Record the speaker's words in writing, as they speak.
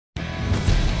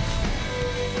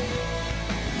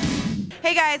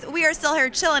Hey guys, we are still here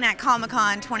chilling at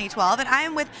Comic-Con 2012, and I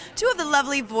am with two of the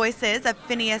lovely voices of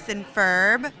Phineas and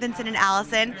Ferb, Vincent and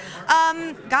Alyson.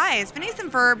 Guys, Phineas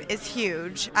and Ferb is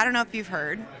huge. I don't know if you've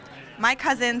heard. My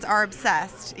cousins are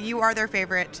obsessed. You are their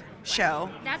favorite show,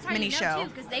 That's how mini you know show. too,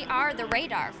 because they are the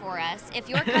radar for us. If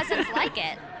your cousins like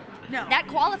it, No. that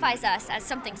qualifies us as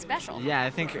something special. Yeah, I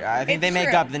think It's they make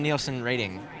true. up the Nielsen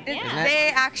rating. Yeah. Isn't it? They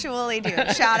actually do.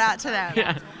 Shout out to them.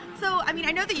 Yeah. So, I mean,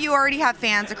 I know that you already have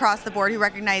fans across the board who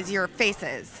recognize your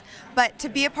faces, but to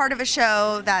be a part of a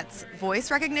show that's voice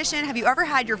recognition, have you ever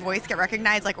had your voice get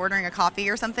recognized, like ordering a coffee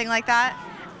or something like that?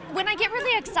 When I get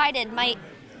really excited, my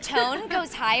tone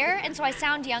goes higher, and so I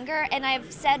sound younger. And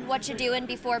I've said "what you doing"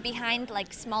 before behind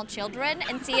like small children,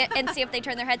 and see if they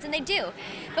turn their heads, and they do.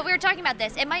 But we were talking about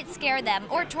this. It might scare them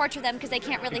or torture them because they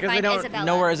can't really Because find they don't Isabella.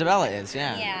 know where Isabella is.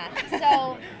 Yeah. Yeah.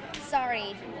 So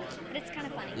sorry, but it's kind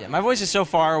of funny. Yeah, my voice is so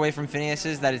far away from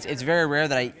Phineas's that it's very rare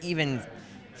that I even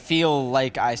feel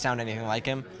like I sound anything like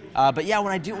him. But yeah,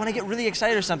 when I get really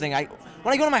excited or something,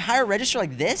 when I go to my higher register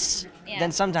like this, Yeah.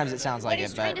 then sometimes it sounds What like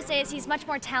he's it. trying But to say is he's much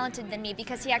more talented than me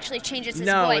because he actually changes his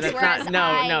No, voice, that's whereas not- no,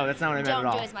 I no, that's not what I meant at don't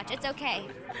all. do as much. It's okay.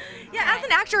 Yeah, as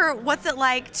an actor, what's it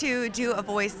like to do a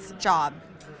voice job?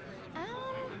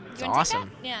 It's awesome.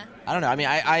 Yeah. I don't know. I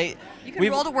mean, You can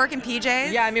roll to work in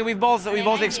PJs? Yeah, I mean, we've both I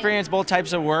do. experienced both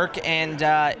types of work, and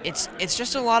it's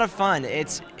just a lot of fun.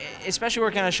 It's especially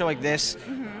working on a show like this.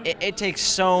 It takes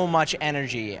so much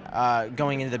energy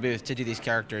going into the booth to do these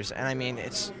characters, and I mean,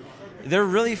 they're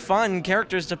really fun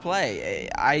characters to play.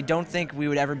 I don't think we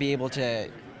would ever be able to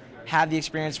have the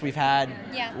experience we've had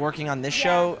Yeah. working on this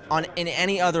show in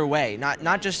any other way.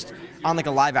 Not just on like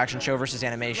a live action show versus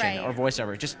animation Right. or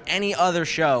voiceover. Just any other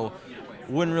show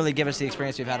wouldn't really give us the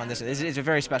experience we've had on this. It's a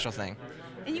very special thing.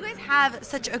 And you guys have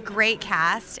such a great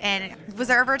cast, and was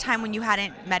there ever a time when you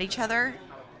hadn't met each other?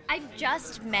 I've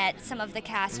just met some of the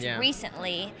cast Yeah.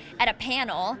 recently at a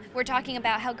panel. We're talking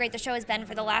about how great the show has been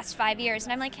for the last 5 years,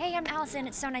 and I'm like, "Hey, I'm Alyson.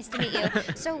 It's so nice to meet you.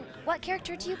 So, what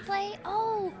character do you play?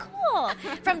 Oh, cool.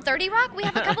 From 30 Rock? We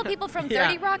have a couple people from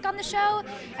 30 Yeah. Rock on the show.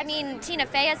 I mean, Tina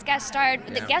Fey has guest starred.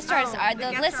 The guest stars Oh, are the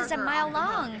the guest list stars is a are mile all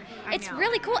long. I It's know.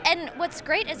 really cool. And what's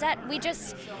great is that we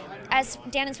just, as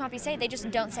Dan and Swampy say, they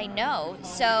just don't say no.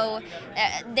 So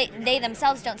they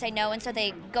themselves don't say no, and so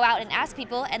they go out and ask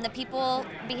people, and the people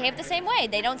behave the same way.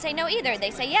 They don't say no either. They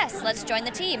say yes, let's join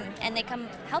the team, and they come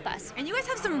help us. And you guys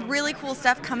have some really cool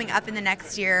stuff coming up in the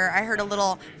next year. I heard a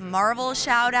little Marvel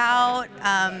shout out.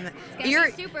 You're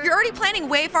be super. you're already planning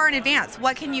way far in advance.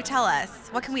 What can you tell us?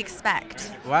 What can we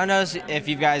expect? Well, I don't know if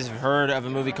you guys have heard of a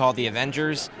movie called The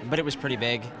Avengers, but it was pretty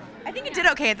big. I think it did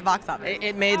okay at the box office.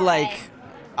 It made like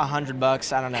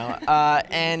 $100, I don't know.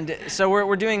 And so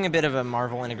we're doing a bit of a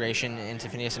Marvel integration into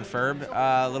Phineas and Ferb,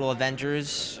 little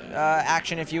Avengers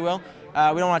action, if you will.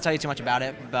 We don't want to tell you too much about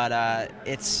it, but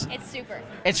It's super.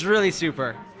 it's really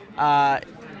super.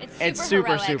 It's super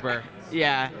heroic. super.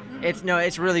 Yeah.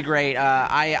 It's really great.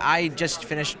 I just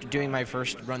finished doing my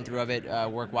first run through of it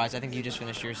work-wise. I think you just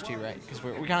finished yours too, right? Because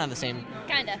we're kind of on the same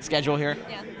Kinda. schedule here.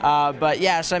 Yeah. But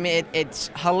yeah, so I mean, it's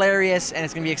hilarious and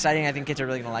it's gonna be exciting. I think kids are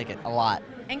really gonna like it a lot.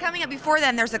 And coming up before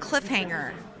then, there's a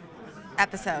cliffhanger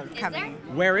episode Is coming.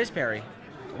 Where is Perry?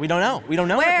 We don't know. We don't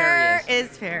know where Where Perry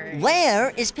is. is Perry?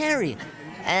 Where is Perry?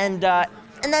 And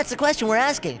that's the question we're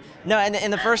asking. No,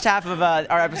 in the first half of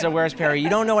our episode, Where's Perry? You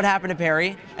don't know what happened to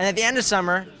Perry, and at the end of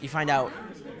summer, you find out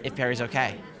if Perry's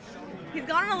okay. He's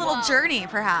gone on a little Whoa. journey,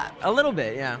 perhaps. A little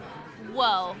bit, yeah.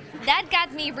 Whoa, that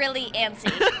got me really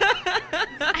antsy.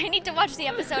 I need to watch the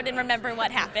episode and remember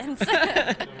what happens.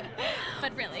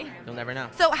 But really. You'll never know.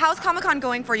 So how's Comic-Con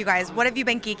going for you guys? What have you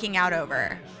been geeking out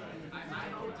over?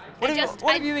 What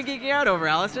have you been geeking out over,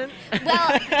 Alyson?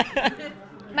 Well,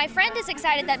 my friend is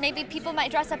excited that maybe people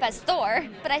might dress up as Thor,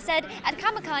 but I said at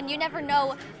Comic-Con you never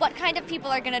know what kind of people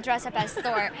are going to dress up as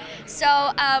Thor. So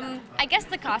I guess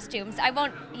the costumes.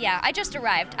 I just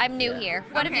arrived. I'm new here.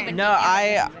 What have you been No,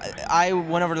 geeking out? I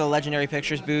went over to the Legendary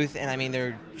Pictures booth, and I mean,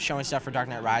 they're showing stuff for Dark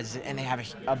Knight Rises, and they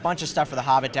have a bunch of stuff for The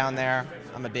Hobbit down there.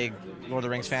 I'm a big Lord of the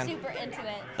Rings fan. Super into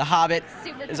it. The Hobbit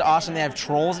Super is cool. awesome. They have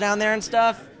trolls down there and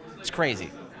stuff. It's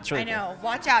crazy. It's really I know.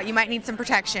 Watch out. You might need some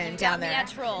protection down Got me there. at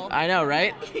Troll. cool. I know,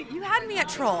 right? You had me at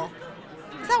Troll.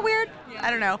 Is that weird?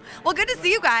 I don't know. Well, good to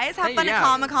see you guys. Have Hey, fun yeah. at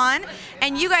Comic-Con.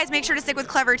 And you guys make sure to stick with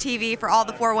Clever TV for all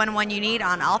the 411 you need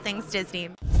on all things Disney.